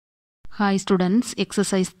Hi students,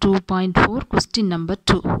 exercise 2.4 question number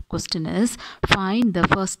 2. Question is, find the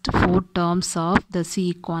first 4 terms of the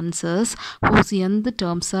sequences whose nth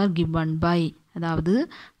terms are given by. அதாவது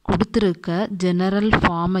கொடுத்துருக்க general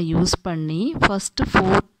ஃபார்மை use பண்ணி first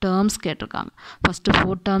 4 terms கேட்டிருக்காங்க. First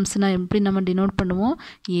 4 டேர்ம்ஸ்னால் எப்படி நம்ம denote பண்ணுவோம்?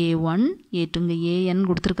 A1 A2 AN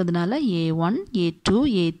கொடுத்துருக்கிறதுனால A1 A2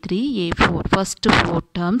 A3 A4 first 4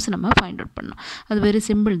 terms நம்ம find out பண்ணோம். அது வெரி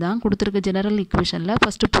சிம்பிள் தான். கொடுத்துருக்க ஜெனரல் ஈக்குவேஷனில்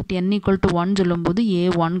ஃபஸ்ட்டு புட் n = 1 சொல்லும்போது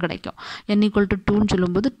A1 கிடைக்கும். n = 2ன்னு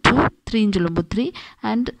சொல்லும்போது 2, 3ன்னு சொல்லும்போது 3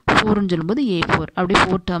 அண்ட் 4ன்னு சொல்லும்போது A4. அப்படி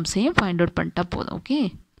 4 டேர்ம்ஸையும் ஃபைண்ட் அவுட் பண்ணிட்டா போதும். Okay,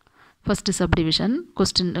 first subdivision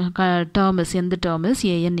question term is the term is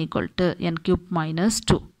an equal to n cube minus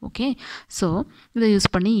 2. Okay, so இதை யூஸ்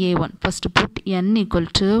பண்ணி a1 first put n equal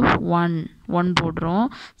to 1 போடுறோம்.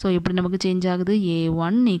 ஸோ எப்படி நமக்கு சேஞ்ச் ஆகுது?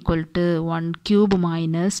 a1 equal to 1 cube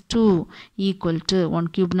minus 2 equal to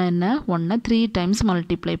 1 cubeனா என்ன? 1 3 times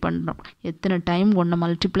multiply பண்ணுறோம். எத்தனை time 1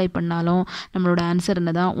 multiply பண்ணாலும் நம்மளோட ஆன்சர்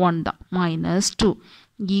என்ன தான்? 1 தான். மைனஸ் 2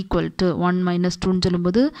 equal to 1 minus 2ன்னு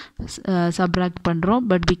சொல்லும்போது subtract பண்ணுறோம்.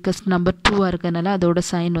 பட் பிகாஸ் நம்பர் 2 இருக்கனால அதோட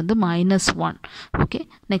சைன் வந்து -1. ஓகே,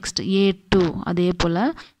 நெக்ஸ்ட் a2 அதே போல்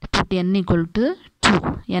put n equal to 2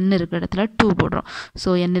 n இருக்கிற இடத்துல 2 போடுறோம். ஸோ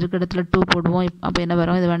n இருக்கிற இடத்துல 2 போடுவோம். அப்போ என்ன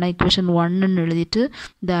வரும்? இது வேணால் equation 1ன்னு எழுதிட்டு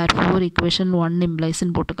therefore equation 1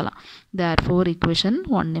 impliesன்னு போட்டுக்கலாம். therefore equation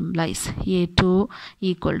 1 implies a2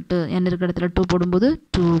 equal to n இருக்கிற இடத்துல 2 போடும்போது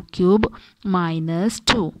 2 cube minus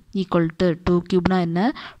 2 equal to 2 cubeனா என்ன?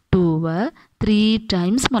 2வை 3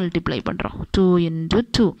 times மல்டிப்ளை பண்ணுறோம். 2 into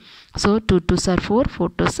 2. So 2 2s are 4, 4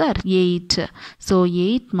 2s are 8. So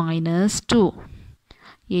 8 minus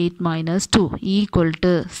 2 equal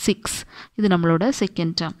to 6. இது நம்மளோட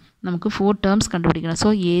செகண்ட் டேர்ம். நமக்கு 4 டேர்ம்ஸ் கண்டுபிடிக்கணும். So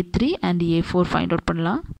a3 and a4 find out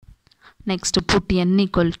பண்ணலாம். Next put n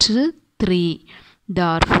equal to 3.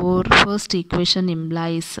 therefore first equation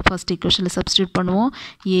implies first equationல substitute பண்ணுவோம்.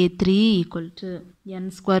 a3 equal to n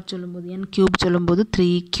square சொல்லும்போது n cube சொல்லும்போது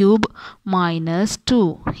 3 cube minus 2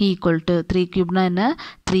 equal to 3 cubeனா என்ன?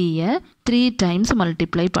 3யை 3 times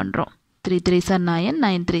multiply பண்ணுறோம். 3 3s are 9,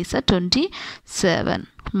 9 3s are 27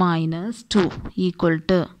 minus 2 equal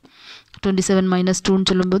to 27 minus 2ன்னு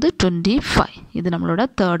சொல்லும்போது 25. இது நம்மளோட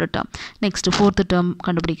third term. Next fourth term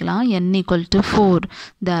கண்டுபிடிக்கலாம். n equal to 4.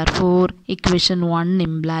 therefore equation 1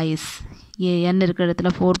 implies n இருக்கிற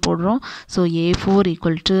இடத்துல 4 போடுறோம். So a4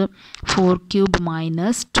 equal to 4 cube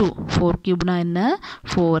minus 2. 4 cubeனா என்ன?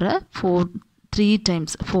 4ரை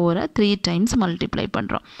 3 times மல்டிப்ளை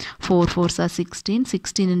பண்ணுறோம். 4 4s are 16.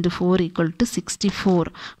 16 into 4 equal to 64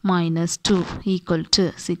 minus 2 equal to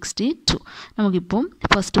 62. நமக்கு இப்போ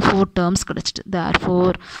first 4 terms கிடைச்சிட்டு.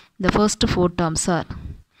 therefore the first 4 terms are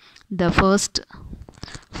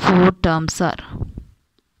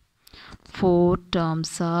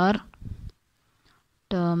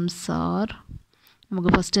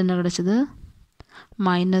நமக்கு first என்ன கிடைச்சது?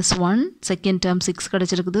 -1, second term 6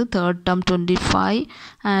 கிடைச்சிருக்குது, third term 25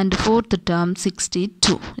 and fourth term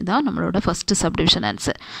 62. இதான் நம்மளோட first subdivision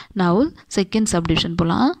answer. now second subdivision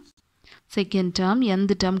போலாம். second term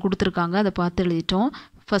nth term கொடுத்துருக்காங்க, அதை பார்த்து எழுதிட்டோம்.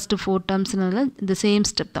 ஃபஸ்ட்டு 4 டேர்ம்ஸ்னால இந்த சேம்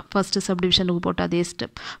ஸ்டெப் தான். ஃபஸ்ட்டு சப்டிவிஷனுக்கு போட்ட அதே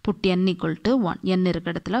step. Put n equal to 1. n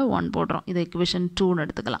இருக்கிற இடத்துல 1 போடுறோம். இதை equation 2ன்னு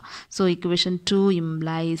எடுத்துக்கலாம். ஸோ equation 2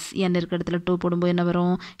 implies n இருக்கிற இடத்துல 2 போடும்போது என்ன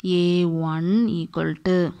வரும்? a1 equal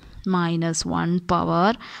to -1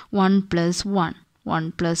 power 1 plus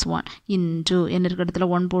 1 into n இருக்கிற இடத்துல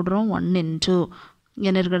 1 போடுறோம். 1 into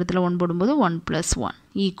n இருக்கிற இடத்துல 1 போடும்போது 1 plus 1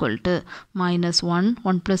 equal to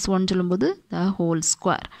 -1 plus 1 சொல்லும்போது the whole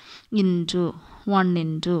square into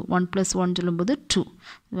 1 plus 1 சொல்லும்போது 2.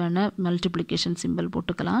 வேணால் மல்டிப்ளிகேஷன் சிம்பிள்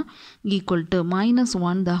போட்டுக்கலாம். Equal to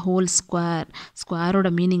 -1 the whole square. ஸ்கொயரோட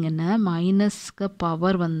மீனிங் என்ன? மைனஸ்க்கு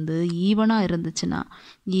பவர் வந்து ஈவனாக இருந்துச்சுன்னா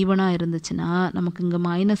நமக்கு இங்கே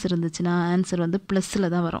மைனஸ் இருந்துச்சுன்னா ஆன்சர் வந்து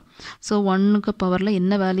ப்ளஸில் தான் வரும். ஸோ 1க்கு பவரில்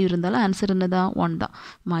என்ன வேல்யூ இருந்தாலும் ஆன்சர் என்ன தான்? 1 தான்.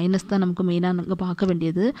 மைனஸ் தான் நமக்கு மெயினாக இங்கே பார்க்க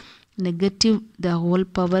வேண்டியது. Negative the whole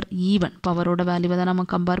power even, பவரோட வேல்யூவை தான் நம்ம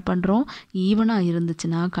கம்பேர் பண்ணுறோம். ஈவனாக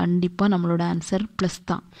இருந்துச்சுன்னா கண்டிப்பாக நம்மளோட ஆன்சர் ப்ளஸ்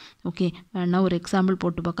தான். ஓகே, வேணா ஒரு எக்ஸாம்பிள்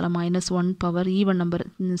போட்டு பார்க்கலாம். -1 power even number,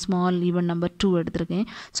 small even number 2 எடுத்திருக்கேன்.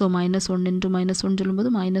 ஸோ -1 into -1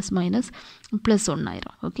 சொல்லும்போது மைனஸ் ப்ளஸ் 1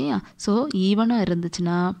 ஆயிரும். ஓகே, ஸோ ஈவனாக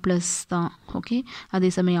இருந்துச்சுன்னா ப்ளஸ் தான். ஓகே,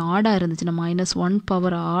 அதே சமயம் ஆடாக இருந்துச்சுன்னா -1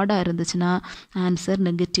 பவர் ஆடாக இருந்துச்சுன்னா ஆன்சர்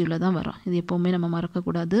நெகட்டிவில் தான் வரும். இது எப்போவுமே நம்ம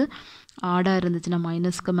மறக்கக்கூடாது. ஆடாக இருந்துச்சுன்னா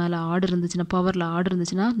மைனஸ்க்கு மேலே ஆடு இருந்துச்சுன்னா, பவரில் ஆடு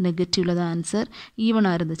இருந்துச்சுன்னா நெகட்டிவில் தான் ஆன்சர்.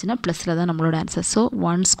 ஈவனாக இருந்துச்சுன்னா ப்ளஸில் தான் நம்மளோட ஆன்சர். ஸோ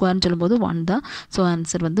 1 ஸ்கொயர்னு சொல்லும்போது 1 தான். ஸோ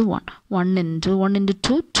ஆன்சர் வந்து 1 into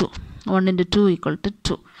 2 1 into 2 equal to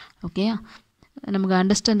 2. Okay, நமக்கு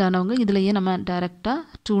அண்டர்ஸ்டாண்ட் ஆனவங்க இதுலையே நம்ம டைரெக்டாக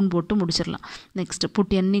 2ன்னு போட்டு முடிச்சிடலாம். Next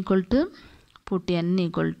put n equal to put n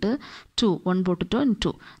equal to 2 1 போட்டுட்டோம்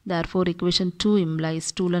 2 therefore equation 2 implies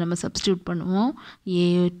 2ல நம்ம substitute பண்ணுவோம்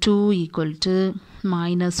a2 equal to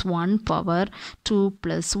minus 1 power 2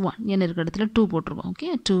 plus 1 n இருக்க இடத்துல 2 போட்டுருவோம்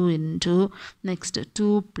okay 2 into next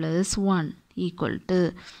 2 plus 1 equal to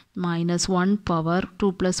minus 1 power 2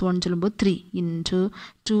 plus 1 சொல்லும்போது 3 into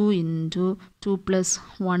 2 plus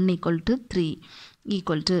 1 equal to 3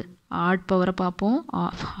 equal to odd power பார்ப்போம்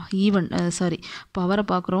even பவரை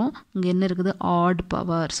பார்க்குறோம் இங்கே என்ன இருக்குது odd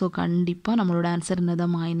power ஸோ கண்டிப்பாக நம்மளோட ஆன்சர் என்னது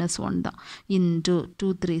 -1 தான் into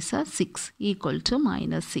 2 3s are 6 equal to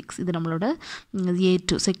 -6 இது நம்மளோட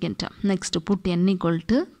a2 second term next put n equal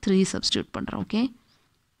to 3 substitute பண்ணுறோம் okay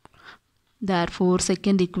therefore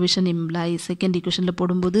second equation implies second equationல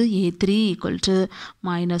போடும்போது a3 equal to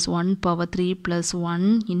 -1 power 3 plus 1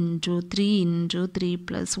 into 3 into 3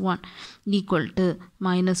 plus 1 equal to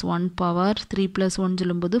 -1 power 3 plus 1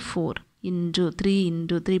 சொல்லும்போது 4 into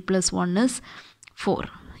 3 plus 1 is 4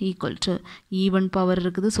 equal to even power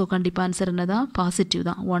இருக்குது so கண்டிப்பாக answer என்னதான் positive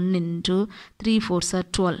தான் 1 into 3 4s are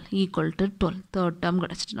 12 equal to 12 third term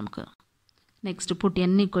கிடச்சிட்டு நமக்கு next put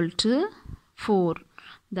n equal to 4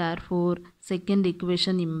 therefore second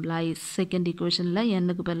equation implies second equationல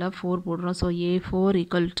n-க்கு பதிலாக 4 போடுறோம் so a4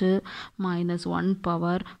 equal to -1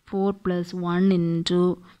 power 4 plus 1 into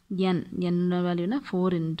n வேல்யூனா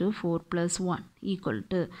 4 into 4 plus 1 equal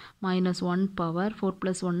to -1 power 4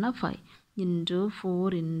 plus 1 na 5 into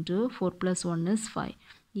 4 plus 1 is 5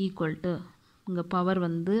 equal to இங்கே power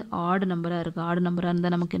வந்து add நம்பராக இருக்குது add நம்பராக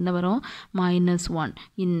இருந்தால் நமக்கு என்ன வரும் -1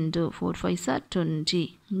 into 4 5s are 20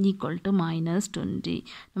 equal to -20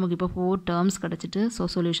 நமக்கு இப்போ 4 terms கிடச்சிட்டு ஸோ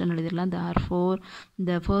சொல்யூஷன் எழுதிடலாம் therefore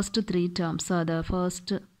the first 3 terms are the first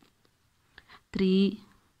 3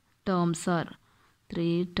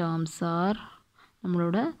 terms are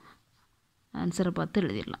நம்மளோட ஆன்சரை பார்த்து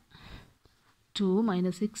எழுதிடலாம் 2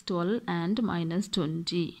 -6 12 and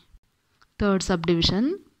 -20 third subdivision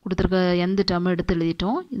கொடுத்துருக்க எந்த டேர்ம் எடுத்து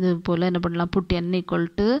எழுதிட்டோம் இது போல் என்ன பண்ணலாம் put n equal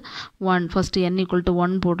to 1 first n equal to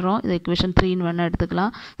 1 போடுறோம் இது equation 3 வேணால்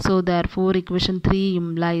எடுத்துக்கலாம் so therefore equation 3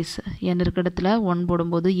 implies n இருக்க இடத்துல 1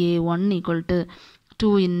 போடும்போது a1 equal to 2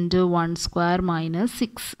 into 1 square minus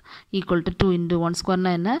 6 equal to 2 into 1 square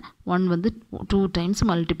na என்ன 1 வந்து 2 times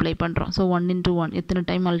multiply பண்ணுறோம் ஸோ 1 into 1 எத்தனை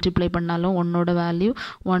டைம் மல்டிப்ளை பண்ணாலும் 1ஓட வேல்யூ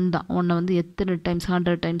 1 தான் 1 வந்து எத்தனை டைம்ஸ்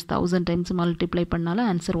 100 times 1000 times மல்டிப்ளை பண்ணாலும்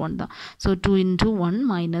ஆன்சர் 1 தான் so 2 into 1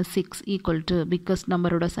 minus 6 equal to biggest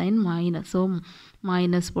நம்பரோட சைன் மைனஸ் ஸோ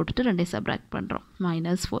மைனஸ் போட்டுட்டு ரெண்டே சப்ராக்ட் பண்ணுறோம்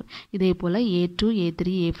 -4 இதே போல் a2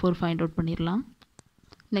 a3 a4 find out பண்ணிடலாம்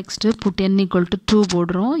next put n equal to 2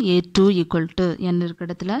 போடுறோம் a2 equal to n இருக்க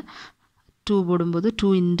இடத்துல 2 போடும்போது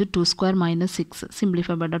 2 into 2 square minus 6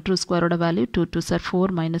 simplify பண்ண 2 square ஓட value 2 2s are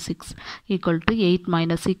 4 minus 6 equal to 8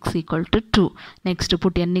 minus 6 equal to 2 next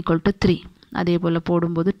put n equal to 3 அதே போல்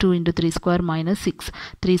போடும்போது 2 into 3 square minus 6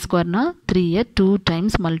 3 squareனா 3 2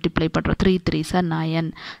 times multiply பண்ணுறோம் 3 3s are 9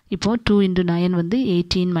 இப்போ 2 into 9 வந்து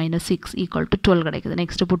 18 minus 6 equal to 12 கிடைக்குது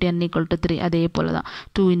next put n equal to 3 அதே போல் தான்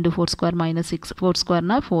 2 into 4 square minus 6 4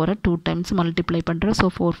 squareனா 4 2 times multiply பண்ணுறோம் so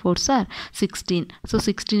 4 4s are 16 so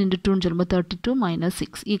 16 into 2 சொல்லும்போது 32 minus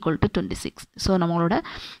 6 equal to 26 ஸோ நம்மளோட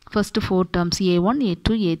first 4 terms a1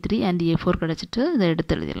 a2 a3 and a4 கிடைச்சிட்டு இதை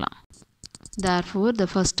எடுத்து எழுதிடலாம் therefore the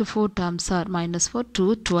first 4 terms are -4 2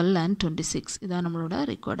 12 and 26 இதான் நம்மளோட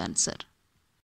required answer